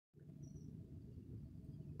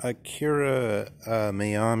Akira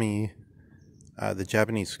Miyami, the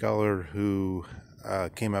Japanese scholar who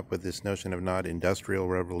came up with this notion of not industrial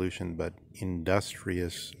revolution but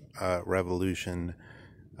industrious revolution,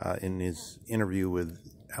 in his interview with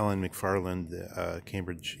Alan McFarland, the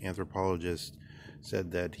Cambridge anthropologist,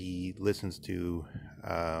 said that he listens to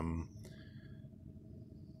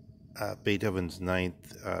Beethoven's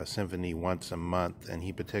Ninth Symphony once a month, and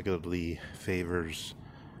he particularly favors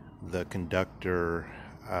the conductor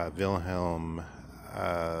Wilhelm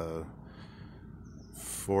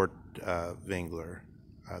Furtwängler,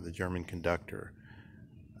 the German conductor.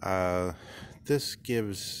 This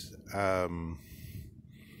gives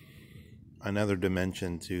another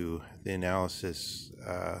dimension to the analysis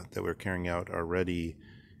that we're carrying out already,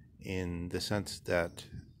 in the sense that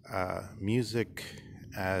music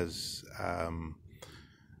as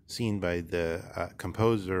seen by the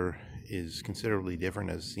composer is considerably different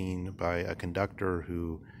as seen by a conductor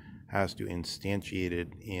who has to instantiate it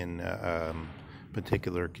in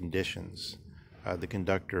particular conditions. The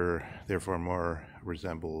conductor therefore more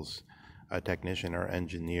resembles a technician or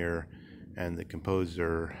engineer, and the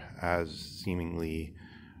composer has seemingly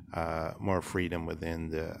more freedom within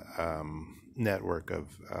the network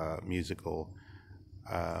of musical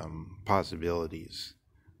possibilities,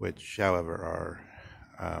 which, however, are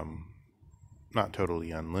not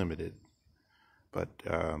totally unlimited, but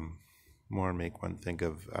more make one think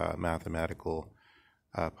of mathematical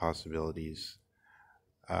possibilities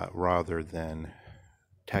rather than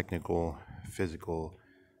technical, physical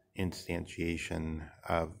instantiation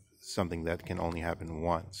of something that can only happen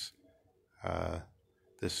once.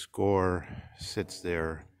 The score sits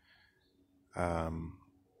there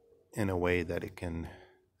in a way that it can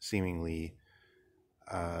seemingly,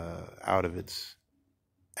 out of its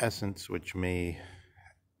essence, which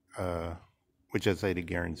as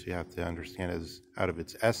Heideggerians you have to understand as out of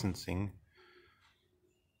its essencing,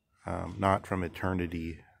 not from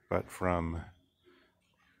eternity, but from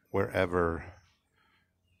wherever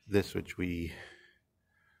this which we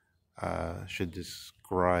should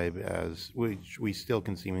describe as, which we still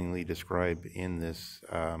can seemingly describe in this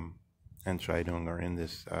Entscheidung, or in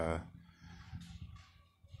this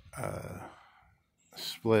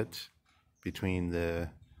split between the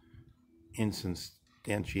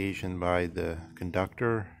instantiation by the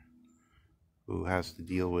conductor, who has to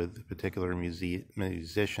deal with particular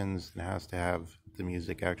musicians and has to have the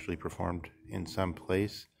music actually performed in some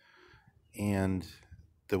place, and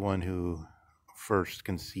the one who first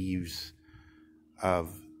conceives of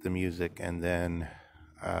the music and then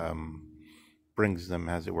brings them,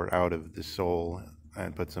 as it were, out of the soul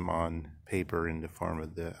and puts them on paper in the form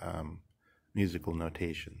of the musical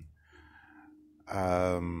notation.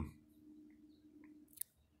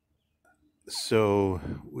 So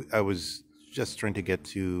I was just trying to get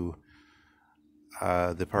to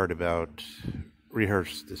the part about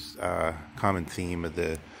rehearse this common theme of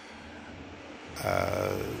the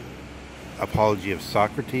apology of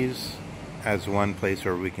Socrates as one place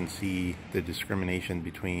where we can see the discrimination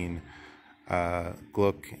between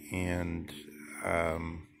Gluck and,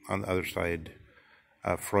 on the other side,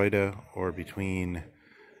 Freude, or between,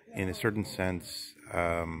 in a certain sense,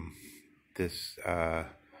 this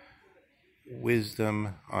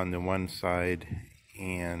wisdom on the one side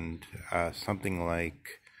and something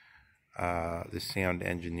like the sound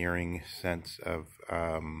engineering sense of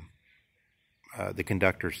the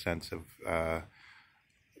conductor's sense of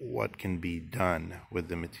what can be done with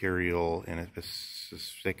the material in a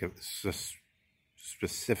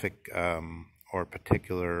specific or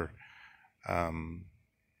particular time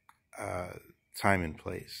and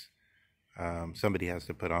place. Somebody has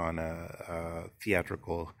to put on a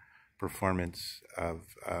theatrical performance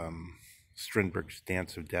of Strindberg's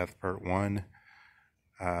Dance of Death Part 1.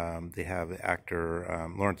 They have actor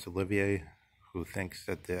Laurence Olivier, who thinks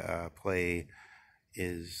that the play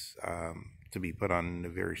is to be put on in a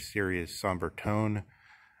very serious, somber tone,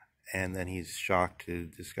 and then he's shocked to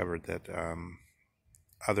discover that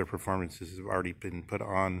other performances have already been put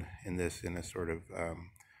on in this in a sort of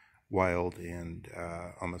wild and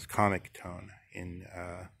almost comic tone in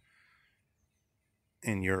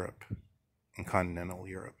Europe, in continental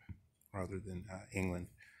Europe, rather than England.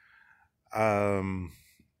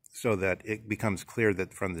 So that it becomes clear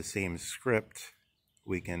that from the same script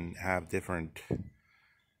we can have different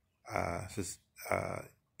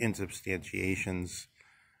insubstantiations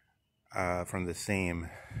from the same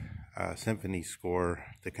symphony score.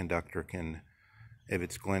 The conductor can, if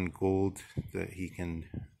it's Glenn Gould, he can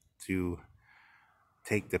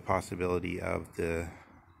take the possibility of the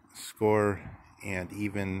score and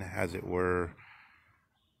even, as it were,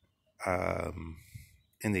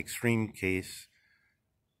 in the extreme case,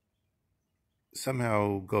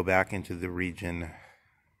 somehow go back into the region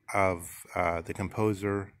of the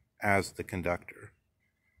composer as the conductor.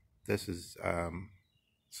 This is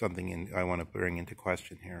something I want to bring into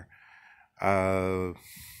question here.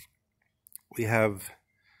 We have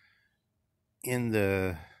in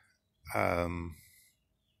the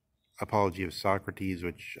Apology of Socrates,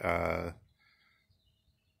 which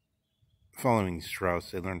following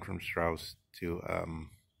Strauss, I learned from Strauss to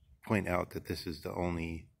point out that this is the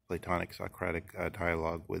only Platonic Socratic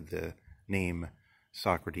dialogue with the name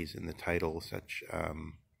Socrates in the title. Such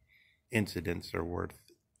incidents are worth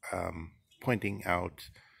pointing out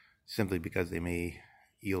simply because they may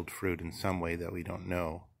yield fruit in some way that we don't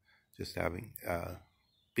know. Just having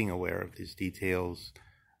being aware of these details.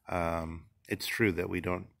 It's true that we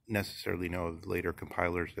don't necessarily know if later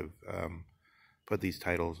compilers have put these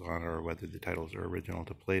titles on, or whether the titles are original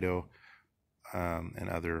to Plato, and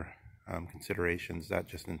other considerations. That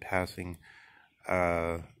just in passing.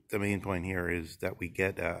 The main point here is that we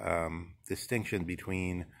get a distinction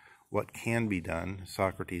between what can be done,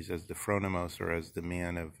 Socrates as the phronimos, or as the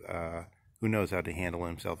man of who knows how to handle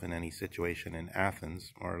himself in any situation in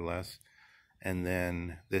Athens, more or less, and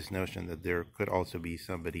then this notion that there could also be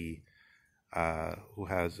somebody who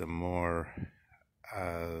has a more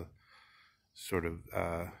sort of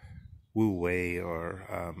wu wei,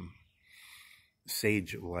 or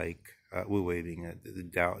sage-like, wu wei being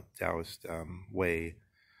the Taoist way,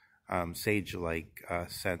 sage-like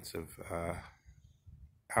sense of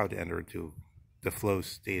how to enter into the flow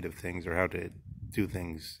state of things, or how to do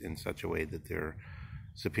things in such a way that they're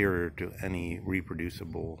superior to any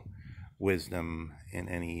reproducible wisdom in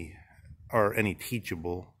any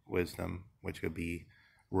teachable wisdom, which could be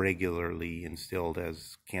regularly instilled,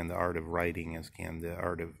 as can the art of writing, as can the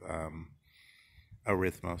art of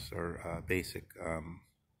arithmos, or basic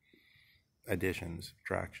addition,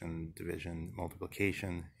 subtraction, division,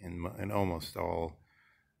 multiplication in almost all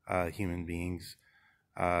human beings.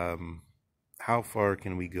 How far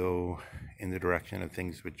can we go in the direction of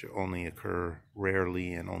things which only occur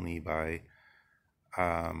rarely and only by,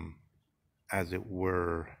 as it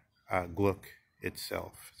were, Gluck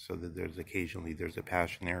itself, so that there's occasionally a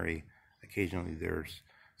passionary, occasionally there's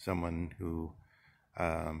someone who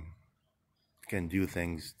can do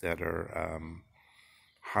things that are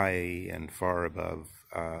high and far above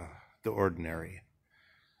the ordinary.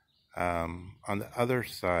 On the other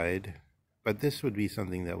side, but this would be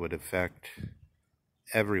something that would affect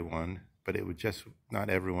everyone, but it would just, not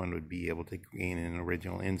everyone would be able to gain an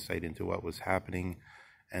original insight into what was happening,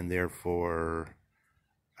 and therefore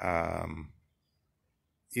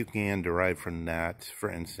you can derive from that, for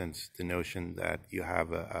instance, the notion that you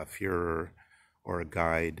have a Führer or a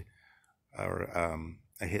guide, or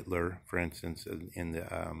a Hitler, for instance, in the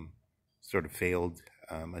sort of failed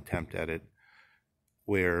attempt at it,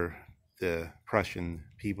 where the Prussian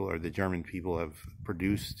people or the German people have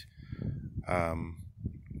produced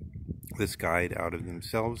this guide out of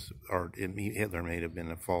themselves, or Hitler may have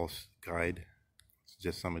been a false guide. It's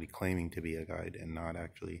just somebody claiming to be a guide and not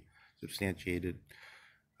actually substantiated.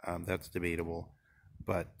 That's debatable,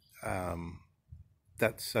 but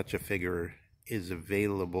that such a figure is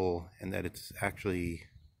available, and that it's actually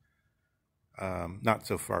not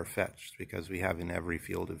so far-fetched, because we have in every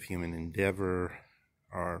field of human endeavor,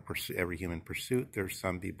 or every human pursuit, there's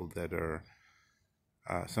some people that are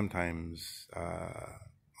sometimes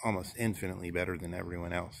almost infinitely better than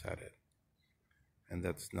everyone else at it. And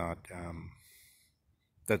that's not,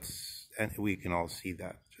 and we can all see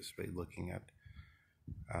that just by looking at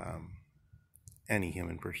any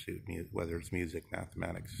human pursuit, whether it's music,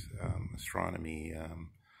 mathematics, astronomy,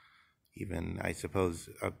 even, I suppose,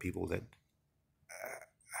 people that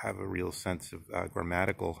have a real sense of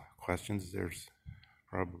grammatical questions. There's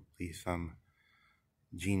probably some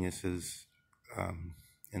geniuses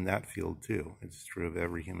in that field too. It's true of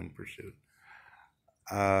every human pursuit.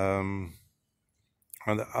 On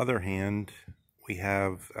the other hand, we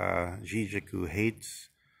have Zizek, who hates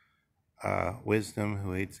wisdom,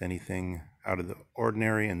 who hates anything out of the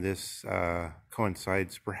ordinary, and this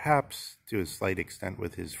coincides perhaps to a slight extent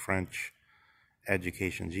with his French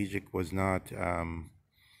education. Zizek was not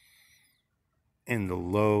in the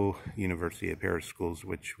low University of Paris schools,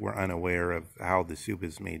 which were unaware of how the soup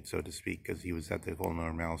is made, so to speak, because he was at the École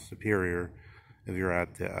Normale Supérieure. If you're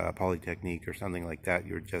at the Polytechnique or something like that,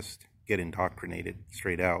 you're just get indoctrinated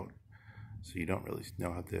straight out, so you don't really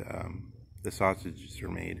know how the sausages are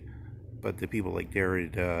made. But the people like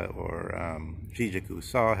Derrida or Zizek, who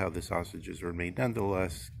saw how the sausages were made,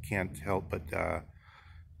 nonetheless can't help but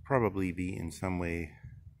probably be in some way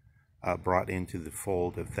brought into the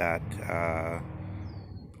fold of that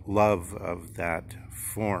love of that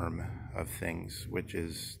form of things, which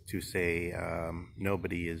is to say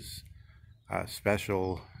nobody is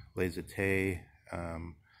special, laissez-faire.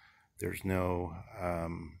 There's no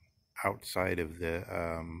outside of the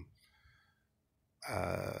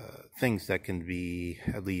things that can be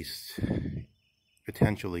at least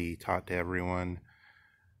potentially taught to everyone,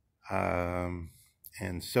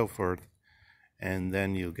 and so forth. And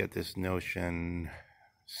then you'll get this notion,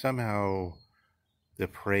 somehow the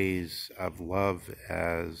praise of love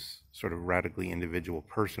as sort of radically individual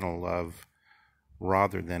personal love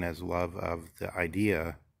rather than as love of the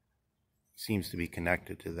idea seems to be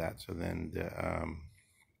connected to that. So then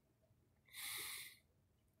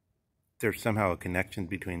there's somehow a connection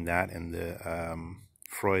between that and the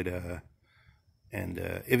Freud, and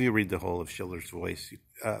if you read the whole of Schiller's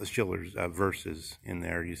verses in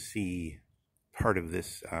there, you see part of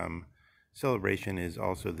this celebration is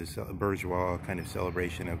also this bourgeois kind of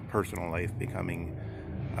celebration of personal life becoming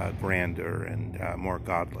grander and more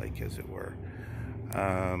godlike, as it were.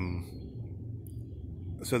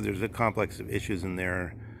 So there's a complex of issues in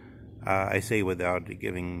there. I say without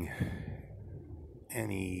giving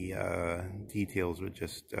any details, but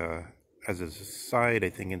just as a aside, I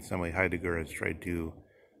think in some way Heidegger has tried to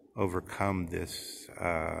overcome this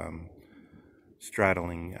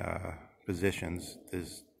straddling positions,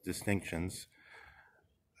 these distinctions.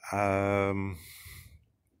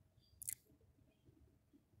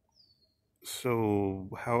 So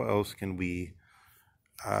how else can we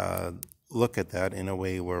look at that in a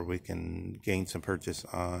way where we can gain some purchase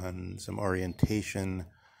on some orientation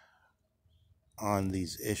on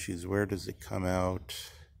these issues? Where does it come out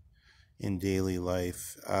in daily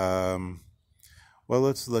life? Well,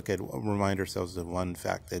 let's remind ourselves of one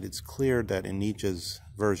fact, that it's clear that in Nietzsche's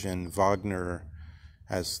version, Wagner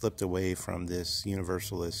has slipped away from this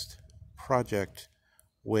universalist project,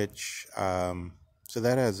 which, so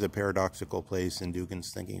that has a paradoxical place in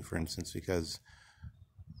Dugin's thinking, for instance, because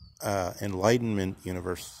Enlightenment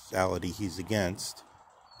universality he's against,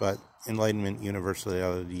 but Enlightenment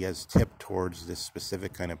universality has tipped towards this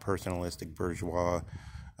specific kind of personalistic bourgeois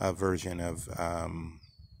version of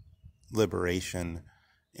liberation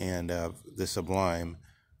and of the sublime,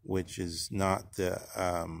 which is not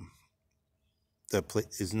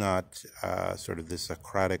is not sort of the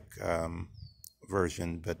Socratic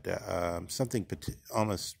version, but something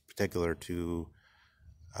almost particular to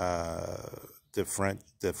the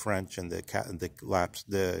French and the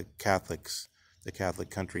Catholics, the Catholic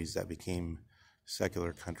countries that became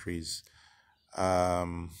secular countries.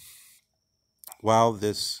 While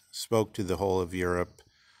this spoke to the whole of Europe,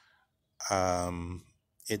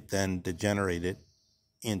 it then degenerated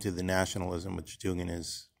into the nationalism which Dugin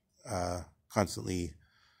is constantly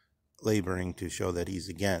laboring to show that he's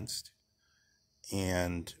against.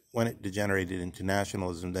 And when it degenerated into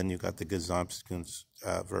nationalism, then you got the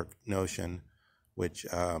Gesamtkunstwerk notion, which,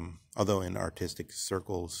 although in artistic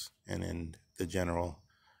circles and in the general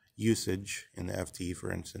usage in the FT,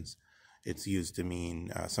 for instance, it's used to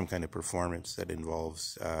mean some kind of performance that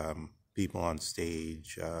involves people on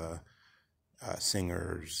stage,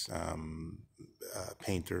 singers,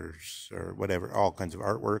 painters, or whatever, all kinds of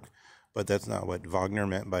artwork. But that's not what Wagner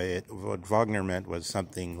meant by it. What Wagner meant was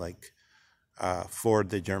something like, for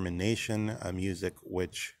the German nation, a music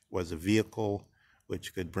which was a vehicle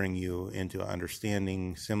which could bring you into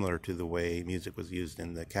understanding, similar to the way music was used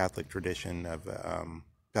in the Catholic tradition of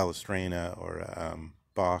Palestrina or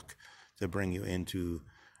Bach, to bring you into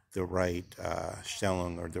the right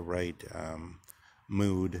Stellung, or the right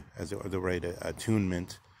mood, or the right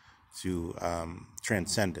attunement to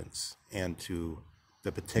transcendence, and to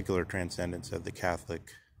the particular transcendence of the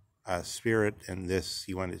Catholic spirit. And this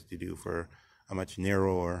he wanted to do for a much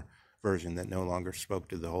narrower version that no longer spoke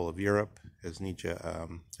to the whole of Europe, as Nietzsche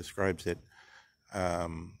describes it. I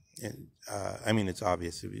mean, it's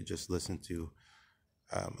obvious if you just listen to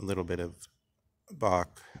a little bit of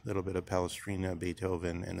Bach, a little bit of Palestrina,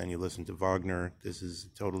 Beethoven, and then you listen to Wagner. This is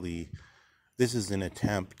an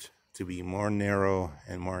attempt to be more narrow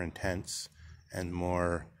and more intense and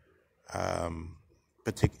more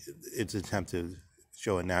it's an attempt to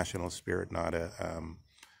show a national spirit, not a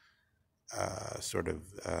sort of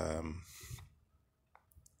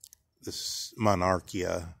this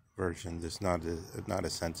monarchia version. This not a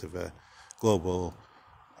sense of a global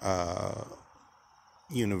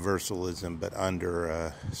universalism, but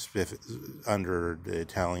under the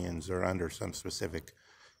Italians, or under some specific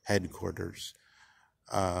headquarters.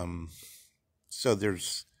 So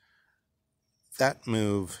there's that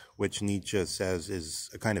move, which Nietzsche says is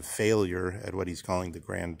a kind of failure at what he's calling the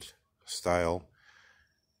grand style.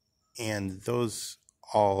 And those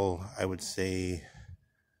all, I would say,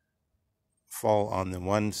 fall on the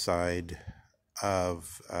one side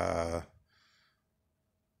of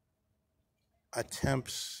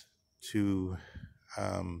attempts to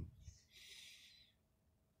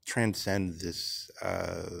transcend this,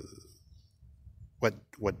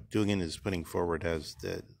 what Dugin is putting forward as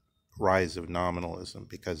the rise of nominalism,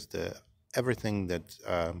 because everything that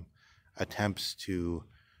attempts to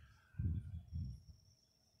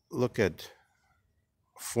look at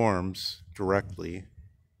forms directly,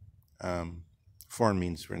 form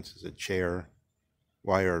means, for instance, a chair.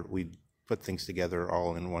 Why are we put things together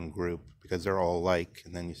all in one group? Because they're all alike.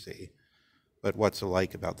 And then you say, but what's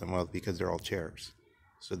alike about them? Well, because they're all chairs.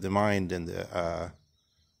 So the mind and the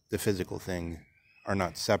physical thing are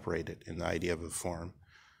not separated in the idea of a form.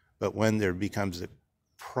 But when there becomes a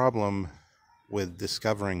problem with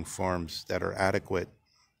discovering forms that are adequate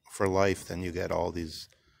for life, then you get all these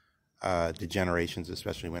degenerations,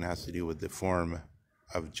 especially when it has to do with the form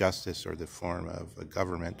of justice or the form of a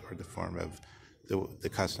government or the form of the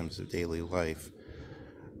customs of daily life.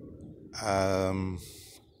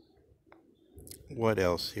 What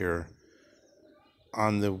else here?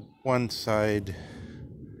 On the one side,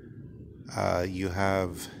 you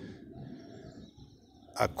have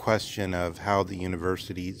a question of how the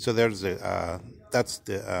university. So there's that's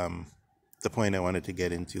the point I wanted to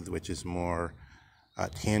get into, which is more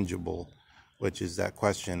tangible, which is that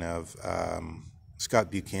question of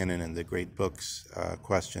Scott Buchanan and the Great Books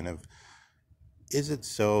question of, is it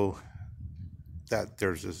so that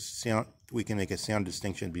there's we can make a sound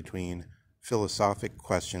distinction between philosophic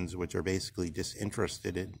questions, which are basically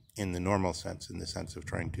disinterested in the normal sense, in the sense of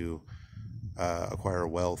trying to acquire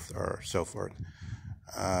wealth or so forth,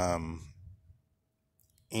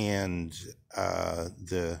 and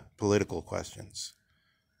the political questions,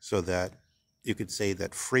 so that you could say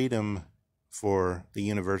that freedom for the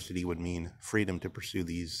university would mean freedom to pursue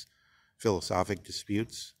these philosophic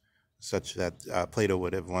disputes, such that Plato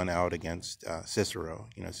would have won out against Cicero.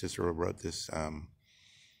 Cicero wrote this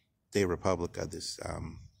De Republica, this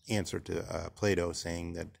answer to Plato,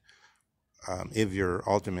 saying that if you're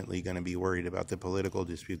ultimately going to be worried about the political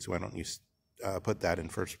disputes, why don't you put that in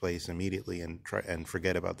first place immediately and try and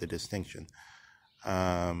forget about the distinction?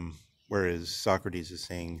 Whereas Socrates is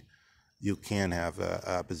saying you can have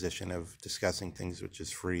a position of discussing things which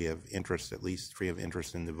is free of interest, at least free of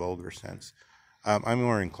interest in the vulgar sense. I'm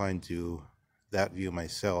more inclined to that view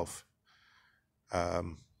myself,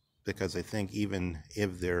 because I think even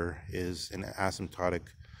if there is an asymptotic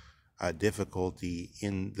difficulty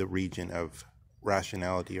in the region of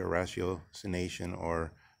rationality or ratiocination,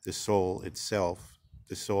 or the soul itself,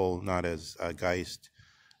 the soul not as Geist,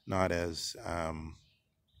 not as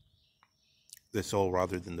the soul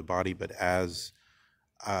rather than the body, but as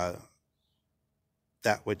that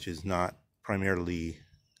which is not primarily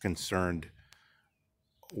concerned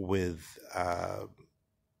with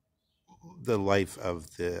the life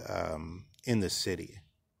of the in the city,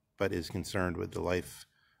 but is concerned with the life,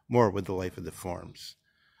 more with the life of the forms,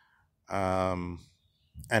 and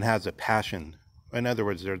has a passion. In other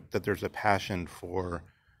words, that there's a passion for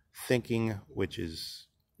thinking, which is,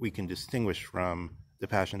 we can distinguish from the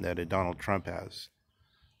passion that a Donald Trump has,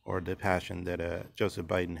 or the passion that a Joseph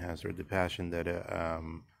Biden has, or the passion that a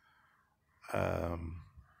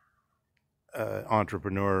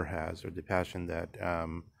entrepreneur has, or the passion that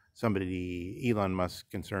somebody, Elon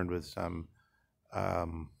Musk, concerned with some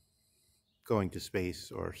going to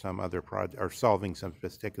space or some other project, or solving some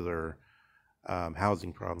particular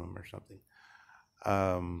housing problem or something.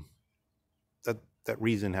 That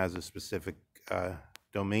reason has a specific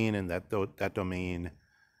domain, and that domain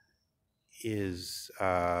is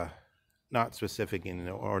not specific in an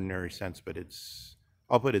ordinary sense, but it's,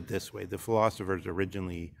 I'll put it this way: the philosophers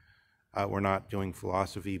originally were not doing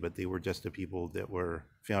philosophy, but they were just the people that were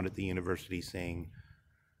found at the university saying,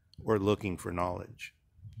 we're looking for knowledge.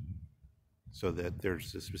 So that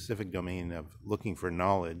there's a specific domain of looking for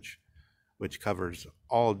knowledge, which covers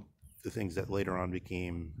all the things that later on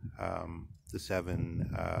became the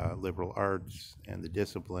 7 liberal arts and the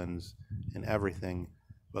disciplines and everything,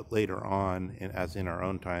 but later on, and as in our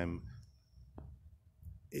own time,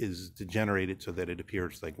 is degenerated so that it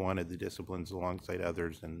appears like one of the disciplines alongside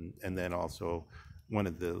others, and then also one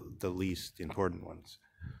of the least important ones.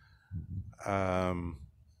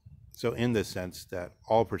 So in the sense that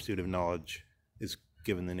all pursuit of knowledge is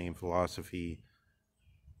given the name philosophy,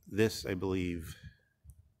 this, I believe,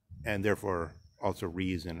 and therefore also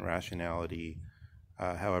reason, rationality,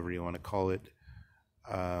 however you want to call it,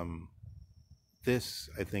 this,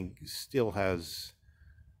 I think, still has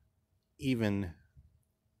even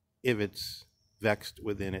if it's vexed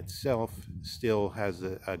within itself, still has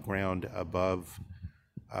a ground above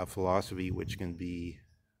philosophy which can be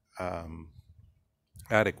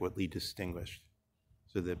adequately distinguished,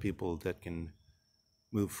 so that people that can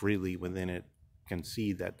move freely within it can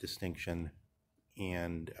see that distinction,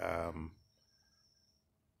 and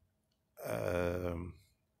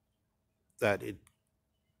that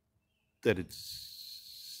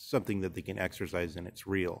it's something that they can exercise and it's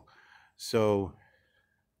real. So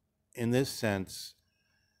in this sense,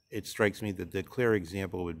 it strikes me that the clear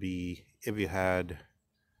example would be if you had,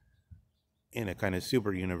 in a kind of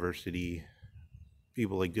super university,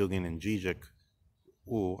 people like Dugin and Zizek,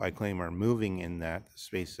 who I claim are moving in that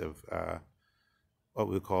space of what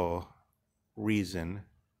we call reason.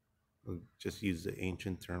 We'll just use the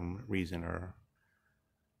ancient term reason, or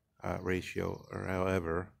ratio, or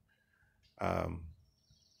however,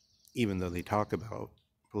 even though they talk about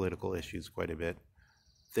political issues quite a bit,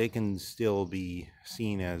 they can still be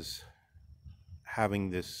seen as having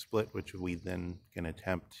this split, which we then can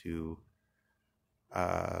attempt to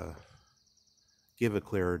give a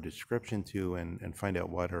clearer description to, and find out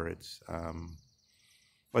what are its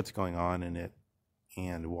what's going on in it,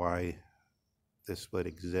 and why this split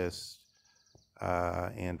exists,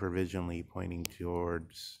 and provisionally pointing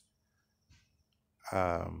towards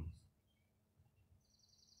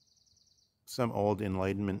some old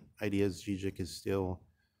Enlightenment ideas Zizek is still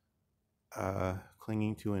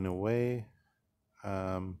clinging to in a way.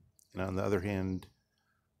 And on the other hand,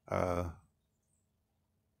 I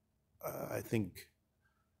think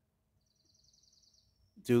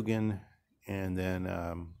Dugin, and then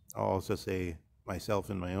I'll also say myself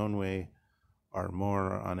in my own way, are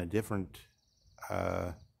more on a different,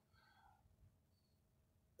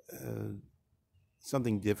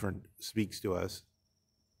 something different speaks to us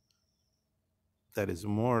that is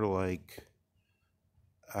more like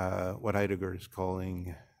what Heidegger is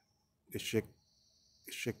calling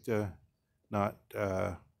Geschichte, not,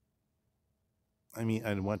 I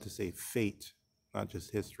want to say fate, not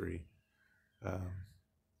just history.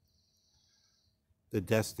 The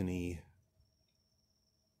destiny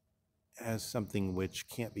as something which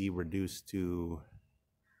can't be reduced to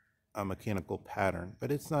a mechanical pattern,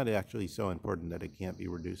 but it's not actually so important that it can't be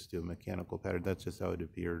reduced to a mechanical pattern. That's just how it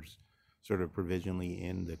appears sort of provisionally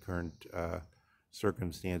in the current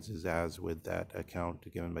circumstances, as with that account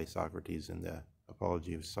given by Socrates in the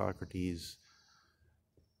Apology of Socrates.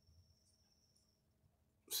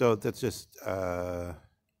 So that's just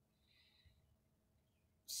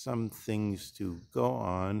some things to go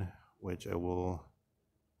on, which I will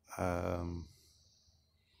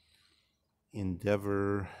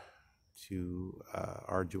endeavor to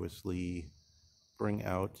arduously bring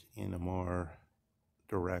out in a more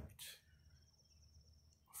direct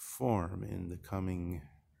form in the coming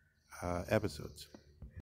episodes.